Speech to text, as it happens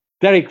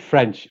Derek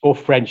French, or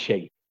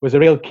Frenchy, was a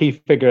real key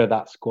figure of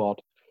that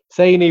squad.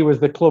 Saying he was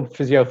the club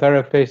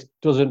physiotherapist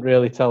doesn't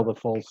really tell the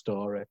full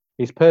story.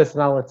 His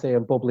personality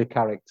and bubbly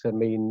character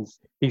means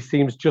he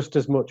seems just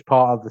as much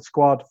part of the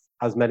squad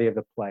as many of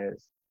the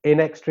players.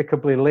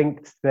 Inextricably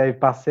linked to Dave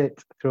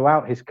Bassett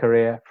throughout his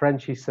career,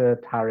 Frenchy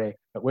served Harry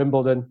at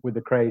Wimbledon with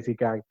the Crazy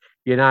Gang,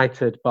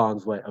 United,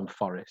 Barnsley and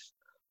Forest.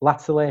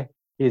 Latterly,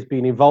 he has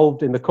been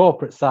involved in the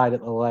corporate side at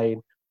the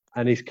Lane,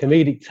 and his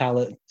comedic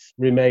talents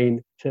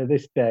remain to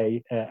this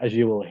day, as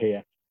you will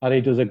hear. And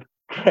he does a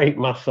great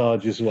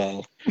massage as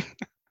well.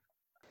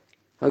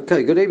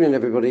 Okay, good evening,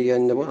 everybody,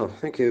 and well,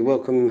 thank you.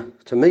 Welcome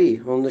to me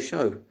on the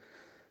show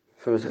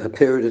for a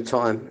period of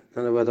time. I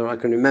don't know whether I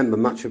can remember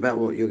much about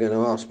what you're going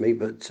to ask me,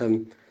 but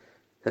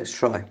let's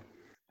try.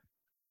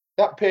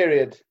 That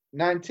period,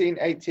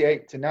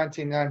 1988 to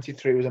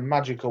 1993, was a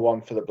magical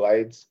one for the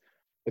Blades.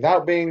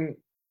 Without being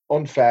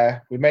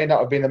unfair, we may not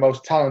have been the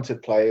most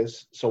talented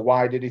players, so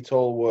why did it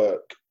all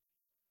work?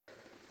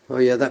 Oh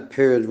yeah, that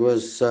period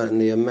was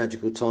certainly a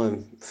magical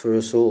time for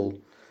us all.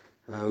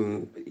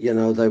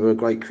 They were a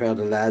great crowd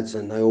of lads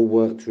and they all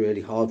worked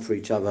really hard for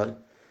each other.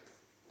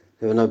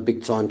 There were no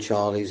big time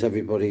Charlies,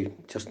 everybody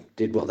just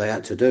did what they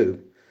had to do.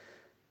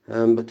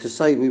 But to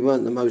say we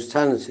weren't the most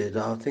talented,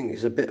 I think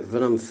is a bit of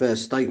an unfair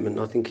statement.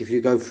 I think if you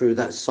go through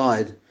that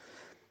side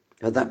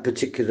at that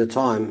particular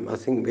time, I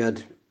think we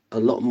had a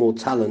lot more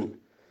talent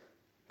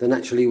than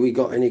actually we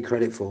got any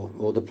credit for,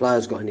 or the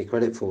players got any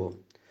credit for.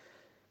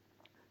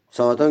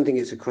 So I don't think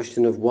it's a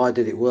question of why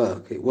did it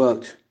work. It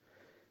worked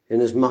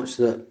in as much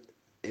that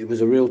it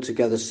was a real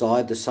together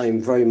side, the same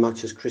very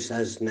much as Chris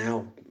has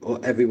now, or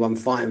everyone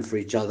fighting for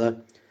each other.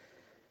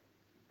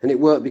 And it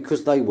worked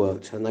because they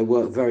worked, and they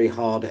worked very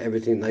hard at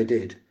everything they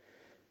did.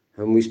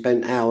 And we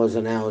spent hours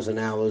and hours and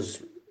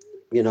hours,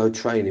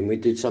 training. We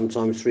did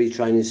sometimes 3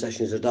 training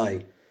sessions a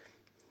day,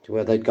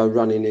 where they'd go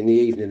running in the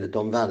evening at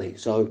Don Valley.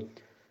 So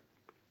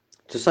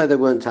to say they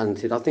weren't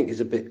talented, I think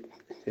is a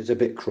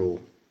bit cruel,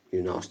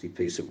 you nasty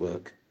piece of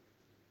work.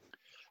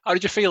 How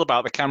did you feel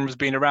about the cameras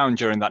being around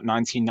during that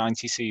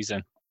 1990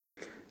 season?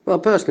 Well,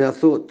 personally, I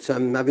thought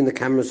having the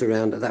cameras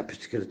around at that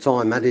particular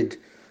time added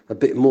a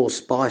bit more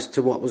spice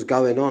to what was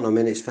going on. I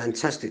mean, it's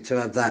fantastic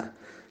to have that,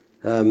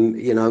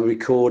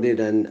 recorded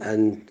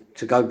and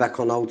to go back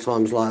on old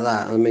times like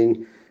that. I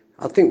mean,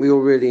 I think we all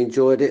really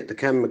enjoyed it. The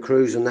camera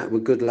crews and that were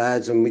good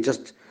lads, and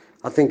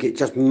I think it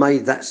just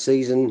made that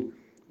season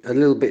a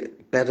little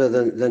bit better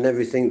than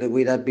everything that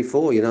we'd had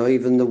before.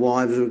 Even the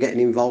wives were getting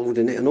involved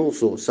in it and all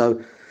sorts.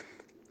 So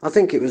I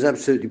think it was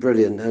absolutely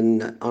brilliant,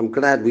 and I'm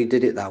glad we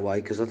did it that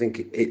way because I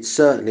think it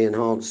certainly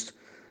enhanced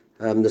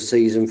the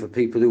season for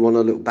people who want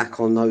to look back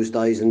on those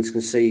days and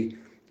can see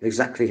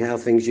exactly how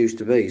things used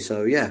to be.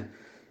 So, yeah,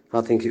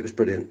 I think it was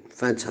brilliant.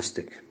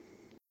 Fantastic.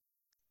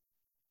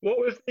 What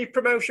was the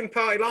promotion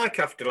party like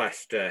after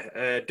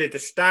Leicester? Did the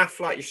staff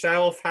like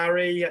yourself,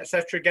 Harry,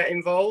 etc., get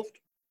involved?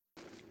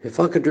 If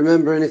I could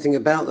remember anything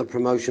about the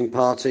promotion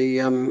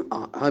party,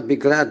 I'd be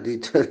glad to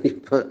tell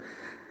you, but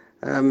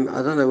I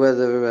don't know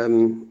whether,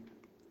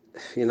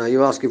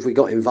 you ask if we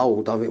got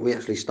involved. I mean, we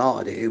actually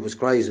started it. It was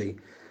crazy.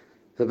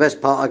 The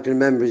best part I can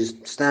remember is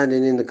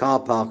standing in the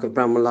car park at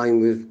Bramwell Lane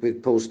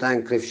with Paul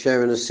Stancliffe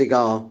sharing a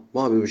cigar.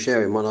 Why we were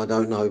sharing one, I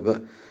don't know,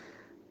 but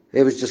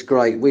it was just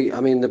great.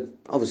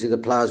 Obviously the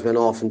players went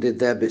off and did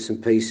their bits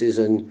and pieces,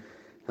 and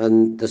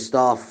the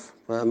staff,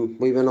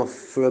 we went off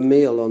for a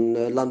meal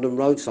on London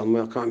Road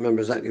somewhere. I can't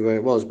remember exactly where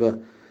it was, but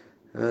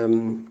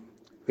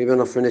we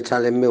went off for an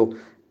Italian meal.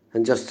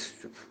 And just,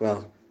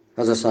 well,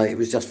 as I say, it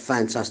was just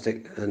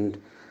fantastic.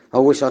 And I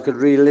wish I could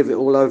relive it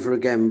all over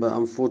again. But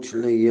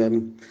unfortunately,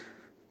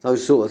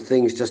 those sort of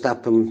things just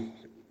happen,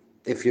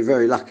 if you're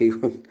very lucky,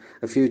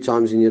 a few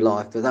times in your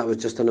life. But that was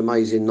just an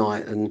amazing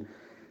night. And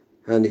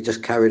it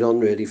just carried on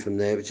really from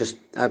there. It was just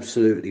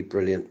absolutely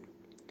brilliant.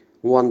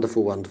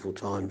 Wonderful, wonderful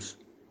times.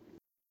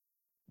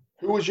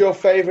 Who was your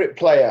favourite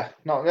player?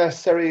 Not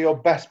necessarily your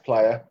best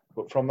player,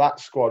 but from that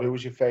squad, who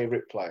was your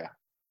favourite player?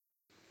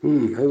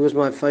 Who was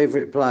my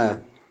favourite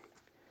player?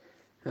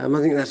 I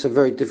think that's a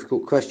very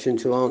difficult question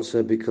to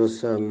answer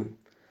because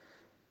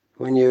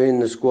when you're in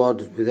the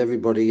squad with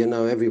everybody,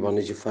 everyone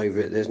is your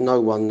favourite. There's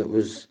no one that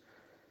was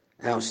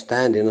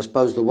outstanding. I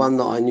suppose the one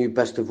that I knew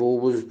best of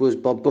all was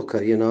Bob Booker,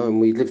 and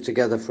we lived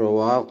together for a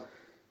while,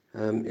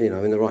 in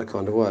the right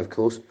kind of way, of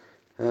course,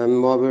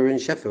 while we were in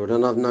Sheffield.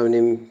 And I've known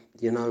him,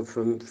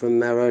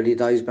 from our early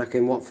days back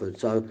in Watford.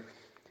 So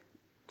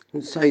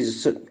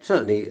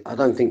certainly, I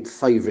don't think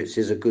favourites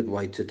is a good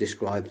way to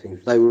describe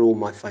things. They were all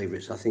my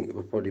favourites. I think it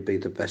would probably be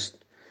the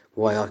best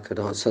way I could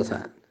answer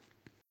that.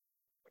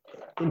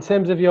 In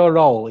terms of your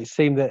role, it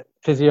seemed that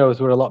physios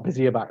were a lot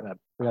busier back then.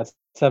 We had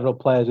several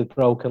players with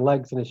broken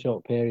legs in a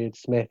short period,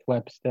 Smith,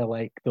 Webster,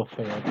 Lake,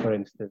 Duffield, for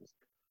instance.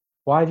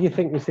 Why do you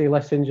think we see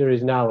less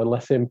injuries now and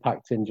less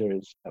impact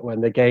injuries when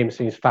the game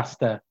seems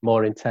faster,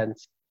 more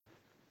intense?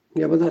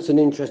 Yeah, well, that's an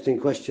interesting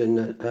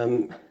question.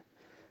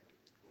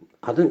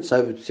 I didn't say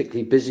we were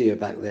particularly busier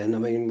back then. I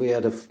mean, we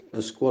had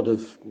a squad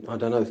of,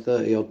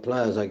 30 odd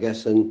players, I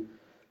guess, and,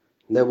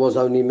 there was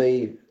only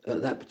me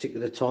at that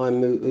particular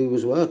time who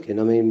was working.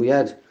 I mean, we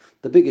had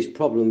the biggest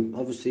problem,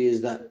 obviously,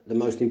 is that the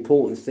most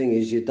important thing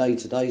is your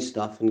day-to-day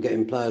stuff and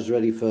getting players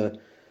ready for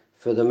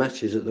the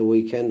matches at the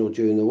weekend or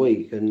during the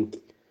week. And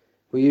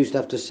we used to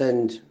have to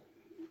send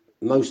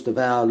most of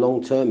our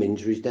long-term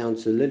injuries down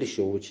to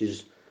Lillishall, which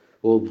is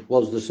or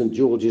was the St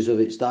George's of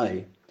its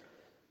day.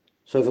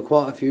 So for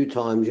quite a few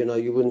times,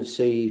 you wouldn't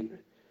see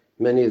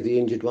many of the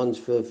injured ones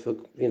for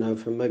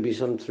maybe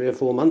some 3 or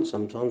 4 months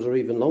sometimes, or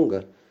even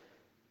longer.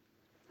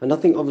 And I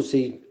think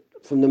obviously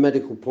from the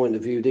medical point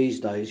of view these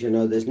days,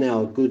 there's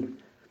now a good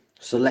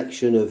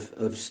selection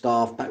of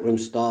staff, backroom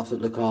staff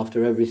that look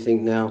after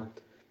everything now.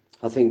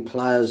 I think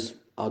players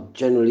are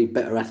generally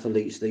better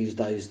athletes these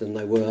days than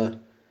they were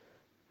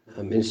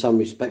in some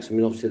respects. I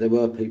mean, obviously there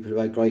were people who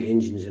had great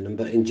engines in them,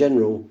 but in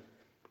general,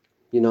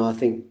 I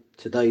think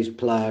today's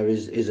player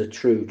is a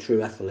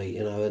true athlete,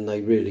 and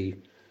they really,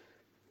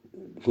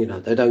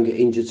 they don't get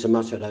injured so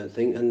much, I don't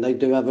think, and they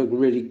do have a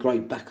really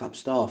great backup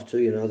staff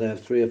too. They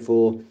have 3 or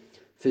 4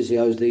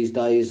 physios these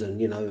days, and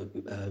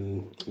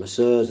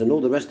masseurs and all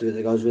the rest of it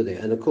that goes with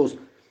it. And of course,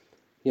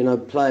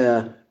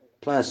 player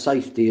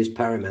safety is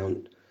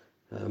paramount,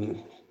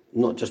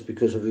 not just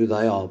because of who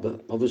they are,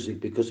 but obviously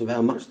because of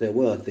how much they're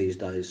worth these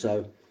days.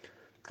 So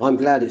I'm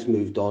glad it's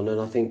moved on, and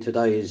I think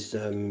today is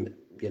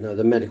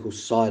the medical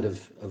side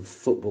of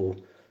football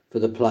for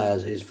the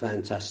players is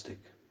fantastic.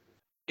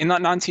 In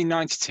that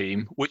 1990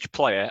 team, which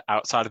player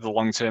outside of the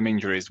long-term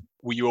injuries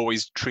were you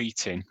always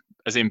treating?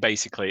 As in,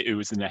 basically, who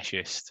was the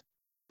neshiest?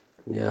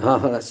 Yeah,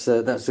 that's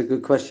a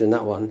good question,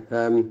 that one.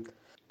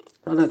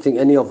 I don't think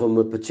any of them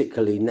were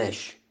particularly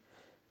nesh.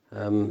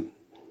 They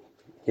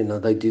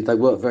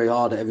worked very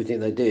hard at everything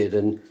they did,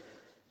 and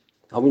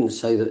I wouldn't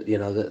say that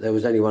that there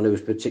was anyone who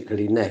was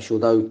particularly nesh.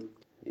 Although,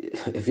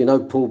 if you know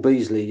Paul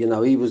Beasley,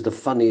 he was the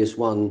funniest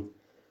one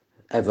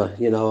ever.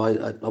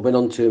 I went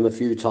on to him a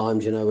few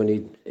times. When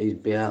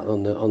he'd be out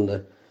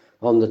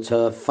on the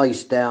turf,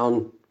 face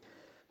down.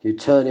 You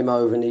turn him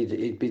over and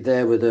he'd be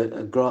there with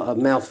a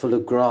mouthful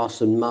of grass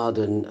and mud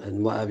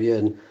and what have you.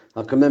 And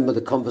I can remember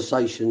the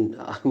conversation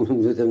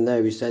with him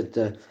there. He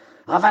said,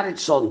 "I've had it,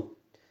 son.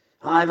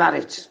 I've had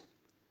it."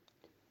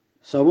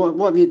 So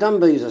what have you done,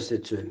 Bees? I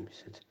said to him. He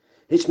said,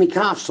 "It's me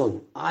calf,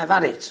 son. I've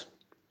had it."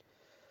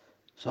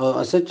 So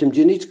I said to him, "Do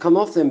you need to come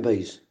off then,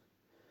 Bees?"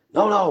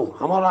 No,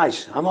 I'm all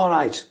right. I'm all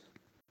right.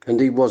 And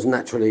he was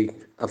naturally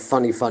a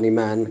funny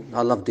man.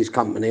 I loved his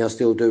company. I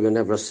still do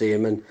whenever I see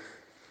him. And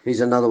he's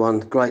another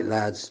one. Great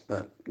lads.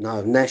 But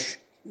no, Nesh,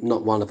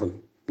 not one of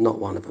them. Not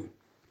one of them.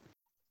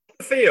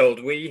 The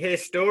field, we hear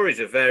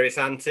stories of various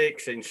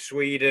antics in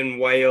Sweden,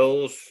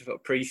 Wales,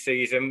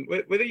 pre-season.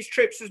 Were these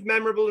trips as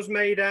memorable as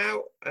made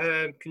out?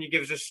 Can you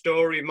give us a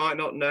story you might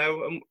not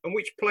know? And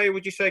which player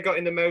would you say got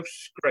in the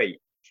most scrape?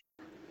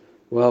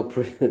 Well,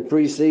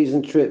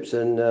 pre-season trips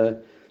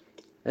and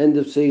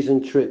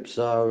end-of-season trips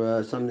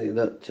are something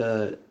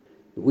that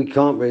we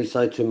can't really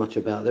say too much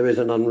about. There is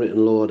an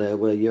unwritten law there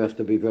where you have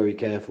to be very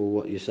careful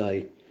what you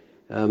say.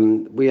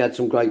 We had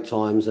some great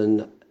times,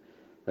 and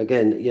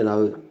again,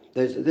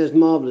 there's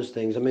marvellous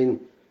things. I mean,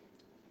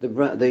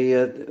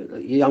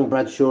 the young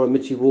Bradshaw and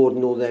Mitchy Ward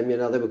and all them,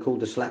 they were called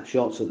the slap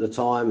shots at the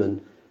time,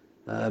 and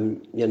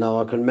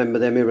I can remember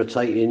them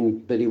irritating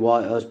Billy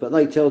Whitehurst, but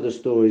they tell the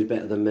stories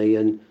better than me.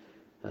 And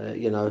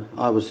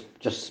I was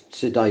just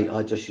sedate.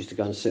 I just used to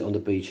go and sit on the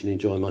beach and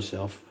enjoy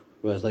myself,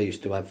 whereas they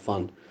used to have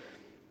fun.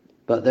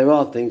 But there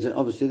are things that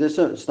obviously there's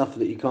certain stuff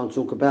that you can't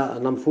talk about,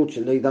 and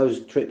unfortunately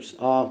those trips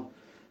are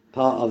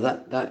part of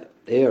that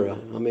era.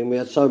 I mean, we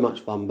had so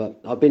much fun, but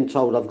I've been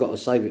told I've got to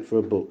save it for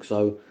a book,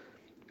 so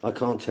I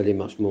can't tell you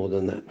much more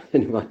than that.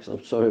 Anyway, so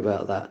I'm sorry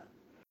about that.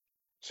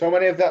 So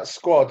many of that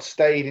squad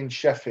stayed in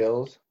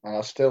Sheffield and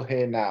are still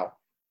here now.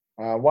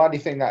 Why do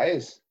you think that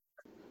is?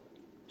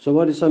 So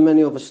why did so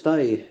many of us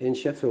stay in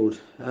Sheffield?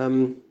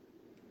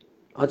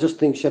 I just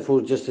think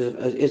Sheffield just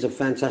is a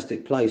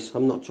fantastic place.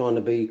 I'm not trying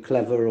to be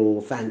clever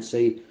or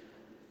fancy.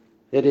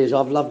 It is.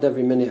 I've loved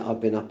every minute I've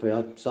been up here.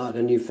 I've started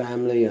a new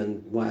family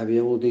and what have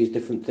you, all these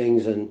different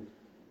things. And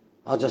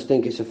I just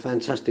think it's a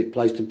fantastic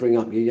place to bring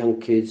up your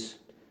young kids.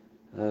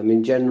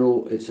 In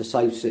general, it's a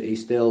safe city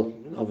still.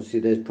 Obviously,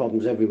 there's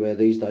problems everywhere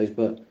these days,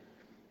 but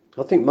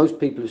I think most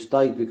people have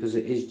stayed because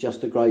it is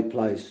just a great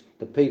place.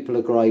 The people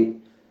are great.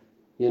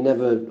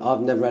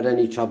 I've never had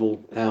any trouble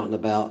out and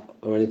about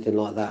or anything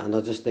like that. And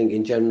I just think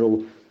in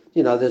general,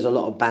 there's a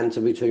lot of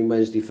banter between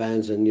Wednesday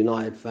fans and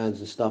United fans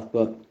and stuff,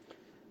 but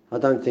I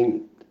don't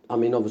think,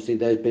 obviously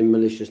there's been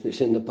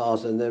maliciousness in the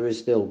past and there is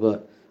still,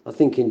 but I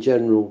think in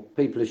general,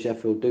 people of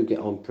Sheffield do get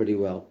on pretty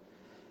well,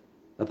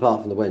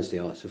 apart from the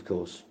Wednesdayites, of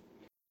course.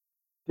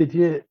 Did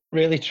you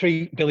really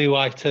treat Billy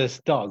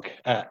Whitehurst's dog,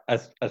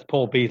 as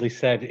Paul Beasley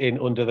said, in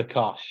Under the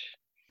Cosh?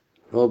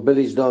 Oh,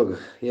 Billy's dog.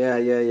 Yeah.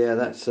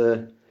 That's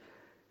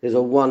is a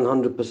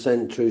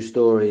 100% true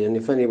story. And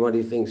if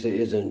anybody thinks it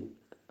isn't,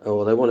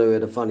 or they want to hear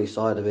the funny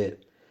side of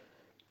it,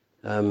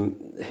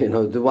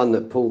 the one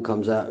that Paul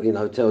comes out,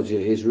 tells you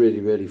is really,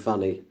 really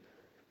funny.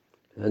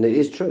 And it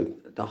is true.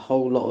 The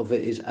whole lot of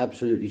it is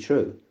absolutely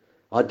true.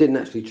 I didn't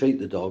actually treat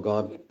the dog.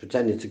 I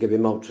pretended to give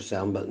him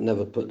ultrasound, but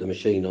never put the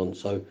machine on.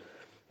 So,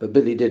 but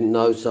Billy didn't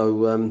know,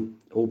 so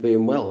all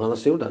being well, and I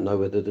still don't know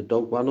whether the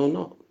dog won or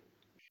not.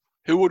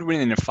 Who would win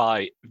in a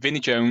fight,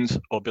 Vinnie Jones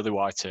or Billy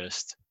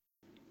Whitehurst?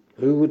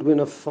 Who would win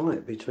a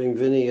fight between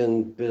Vinnie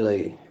and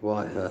Billy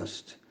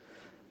Whitehurst?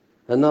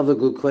 Another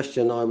good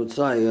question, I would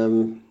say.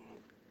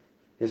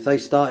 If they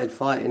started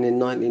fighting in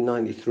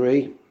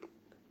 1993,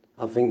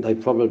 I think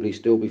they'd probably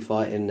still be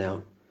fighting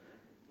now.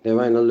 There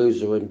ain't a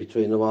loser in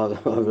between either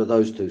of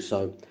those two,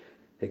 so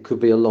it could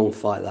be a long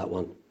fight, that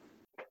one.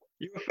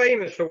 You were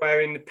famous for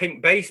wearing the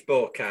pink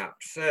baseball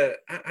caps.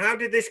 How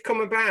did this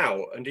come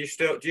about? And do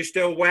you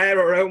still wear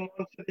or own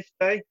one to this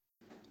day?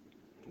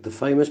 The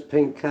famous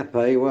pink cap,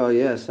 eh? Well,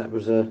 yes, that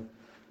was a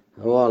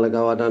while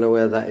ago. I don't know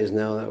where that is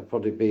now. That would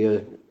probably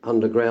be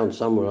underground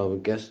somewhere, I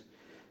would guess.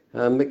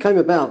 It came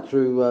about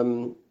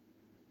through,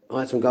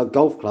 I had some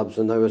golf clubs,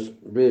 and they were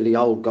really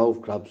old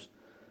golf clubs.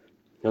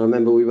 And I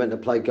remember we went to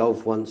play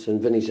golf once, and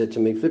Vinny said to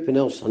me, "Flipping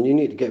hell, son, you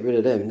need to get rid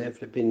of them. They're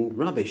flipping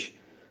rubbish."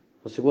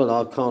 I said, "Well,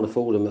 I can't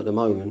afford them at the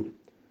moment."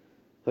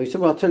 So he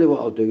said, "Well, I'll tell you what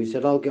I'll do." He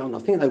said, "I'll get on." I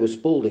think they were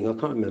Spalding. I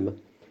can't remember.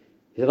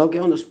 He said, "I'll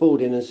get on to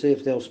Spalding and see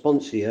if they'll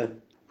sponsor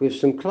you with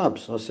some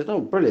clubs." I said,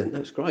 "Oh, brilliant.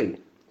 That's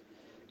great."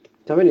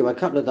 So anyway, a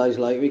couple of days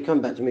later, he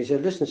come back to me. He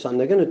said, "Listen, son,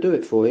 they're going to do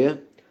it for you."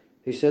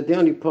 He said, "The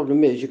only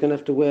problem is you're going to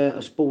have to wear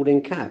a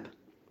Spalding cap."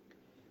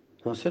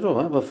 I said, "All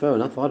right, well, fair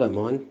enough. I don't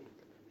mind."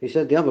 He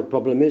said, "The other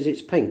problem is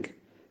it's pink.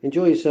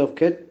 Enjoy yourself,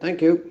 kid.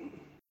 Thank you."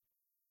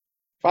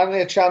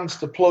 Finally, a chance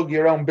to plug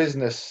your own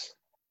business.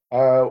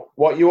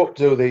 What are you up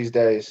to these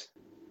days?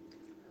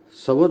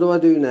 So what do I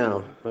do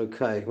now?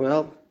 Okay,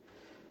 well,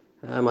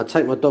 I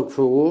take my dog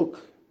for a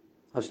walk.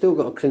 I've still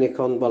got a clinic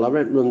I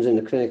rent rooms in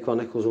the clinic on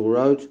Ecclesall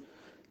Road.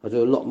 I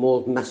do a lot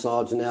more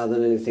massage now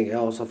than anything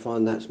else. I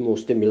find that's more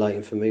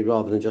stimulating for me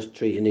rather than just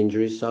treating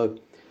injuries. So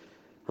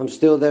I'm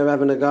still there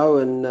having a go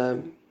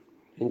and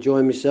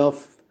enjoying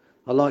myself.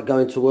 I like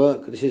going to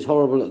work. This is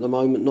horrible at the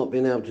moment, not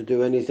being able to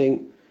do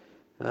anything.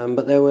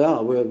 But there we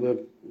are. We're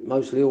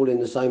mostly all in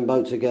the same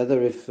boat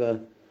together. If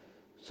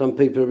some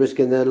people are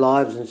risking their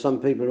lives and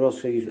some people are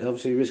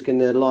obviously risking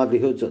their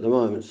livelihoods at the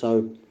moment.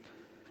 So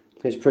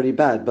it's pretty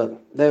bad.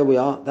 But there we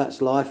are.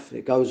 That's life.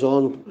 It goes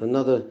on.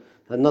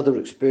 Another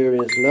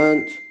experience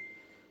learnt.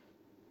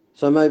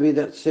 So maybe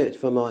that's it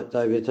for Mike,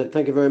 David.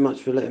 Thank you very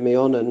much for letting me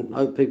on, and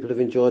hope people have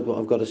enjoyed what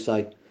I've got to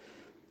say.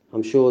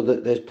 I'm sure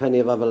that there's plenty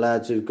of other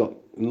lads who've got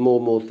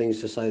more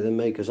things to say than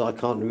me, because I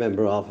can't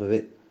remember half of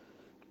it.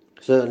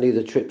 Certainly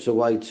the trips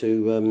away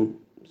to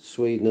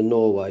Sweden and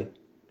Norway.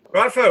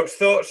 Right, folks,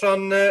 thoughts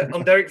on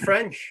Derek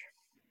French?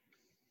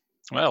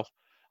 Well,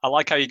 I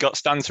like how you got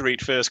Stan to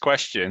read first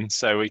question,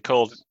 so we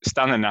called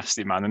Stan a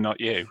nasty man and not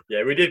you.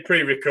 Yeah, we did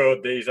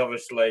pre-record these.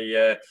 Obviously,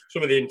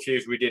 some of the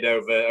interviews we did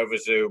over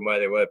Zoom where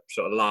they were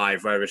sort of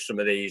live, whereas some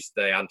of these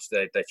they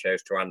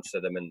chose to answer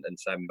them and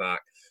send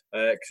back.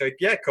 So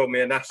yeah, call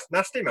me a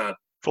nasty man.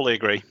 Fully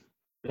agree.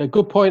 A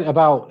good point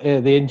about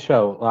the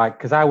intro, like,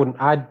 because I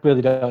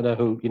really don't know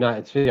who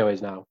United's physio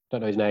is now.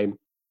 Don't know his name,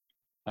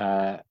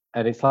 and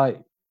it's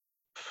like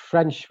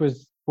French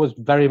was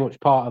very much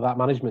part of that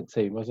management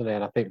team, wasn't he?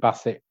 And I think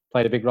Bassett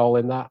played a big role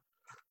in that.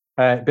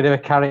 Bit of a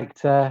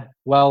character,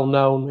 well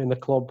known in the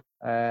club,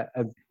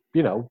 and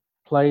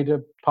played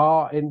a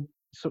part in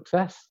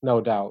success, no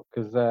doubt.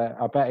 Because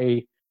I bet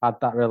he had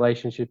that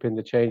relationship in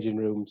the changing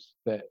rooms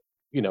that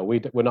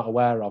we're not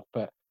aware of,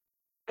 but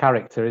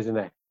character, isn't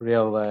he?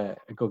 Real a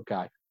good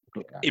guy.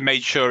 He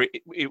made sure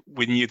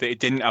we knew that he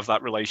didn't have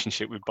that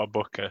relationship with Bob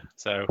Booker.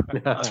 So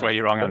that's where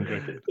you're wrong,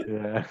 Andrew.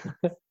 Yeah.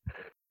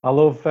 I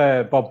love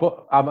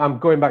Bob. I'm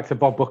going back to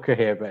Bob Booker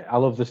here, but I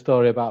love the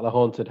story about the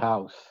haunted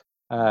house.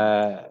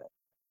 I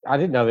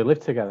didn't know they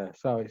lived together,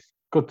 so it's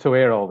good to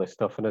hear all this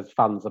stuff. And as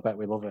fans, I bet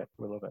we love it.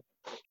 We love it.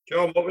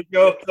 John, what was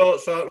your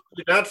thoughts on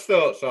your dad's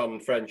thoughts on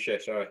Frenchy?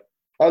 Sorry,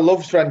 I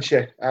love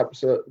Frenchy.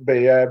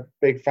 Absolutely,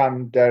 big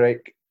fan.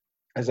 Derek,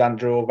 as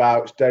Andrew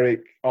vouched,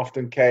 Derek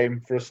often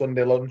came for a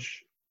Sunday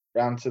lunch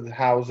round to the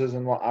houses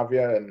and what have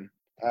you,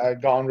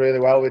 and got on really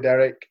well with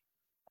Derek.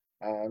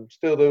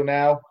 Still do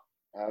now.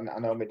 I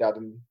know my dad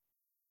and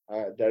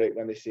Derek,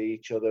 when they see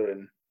each other,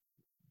 and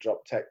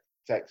drop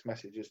text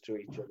messages to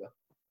each other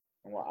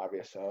and what have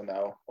you. So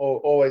no,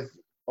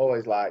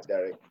 always liked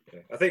Derek.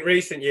 I think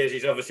recent years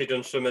he's obviously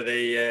done some of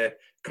the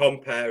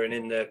comparing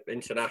in the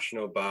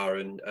international bar,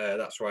 and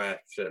that's where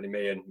certainly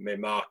me and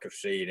Mark have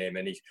seen him,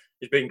 and he's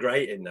been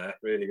great in there,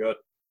 really good.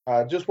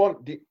 Do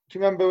you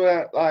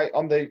remember like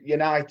on the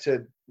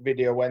United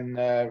video when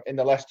in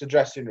the Leicester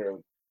dressing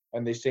room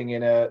when they're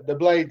singing "The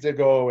Blades Are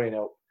Going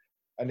Up"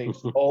 and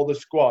it's all the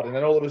squad, and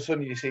then all of a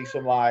sudden you see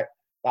some like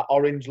that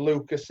orange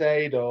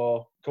Lucasade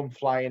or come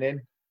flying in.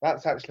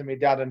 That's actually my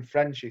dad and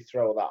Frenchy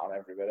throw that on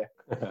everybody.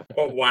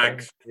 What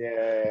wags?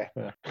 Yeah.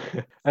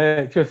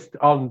 Just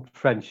on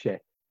Frenchy,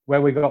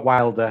 when we got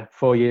Wilder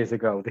 4 years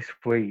ago this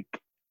week,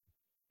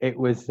 it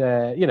was,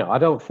 I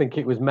don't think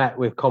it was met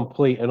with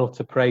complete and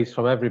utter praise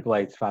from every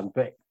Blades fan,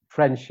 but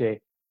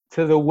Frenchy,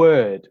 to the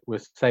word,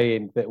 was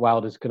saying that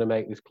Wilder's going to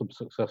make this club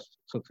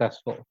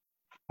successful.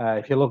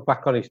 If you look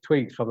back on his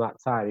tweets from that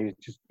time, he was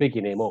just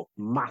bigging him up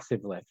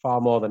massively, far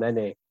more than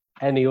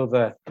any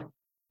other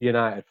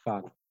United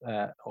fan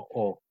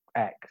or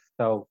ex.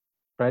 So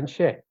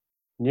Frenchy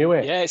knew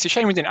it. Yeah, it's a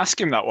shame we didn't ask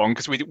him that one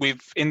because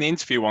we've in the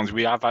interview ones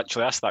we have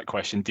actually asked that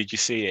question. Did you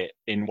see it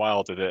in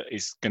Wilder that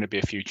he's going to be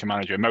a future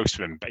manager? And most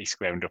of them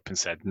basically owned up and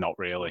said not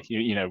really.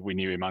 You know, we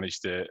knew he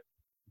managed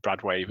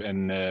Bradway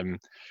and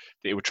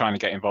they were trying to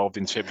get involved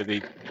into it, but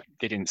they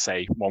didn't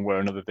say one way or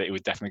another that he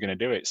was definitely going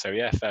to do it. So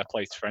yeah, fair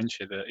play to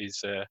Frenchy that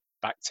he's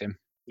backed him.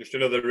 Just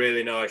another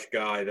really nice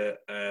guy that,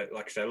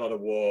 like I said, a lot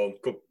of warmth,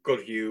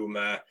 good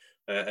humour.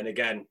 And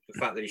again, the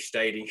fact that he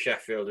stayed in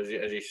Sheffield, as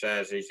he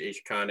says,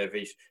 he's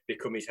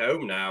become his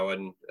home now,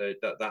 and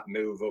that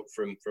move up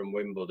from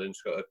Wimbledon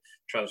sort of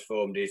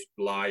transformed his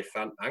life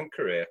and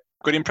career.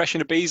 Good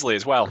impression of Beasley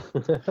as well.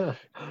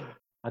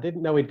 I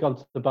didn't know he'd gone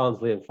to the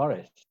Barnsley and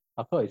Forest.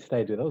 I thought he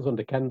stayed with us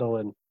under Kendall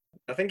and.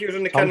 I think he was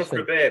under Thompson.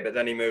 Kendall for a bit, but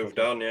then he moved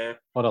on. Yeah.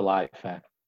 What a life,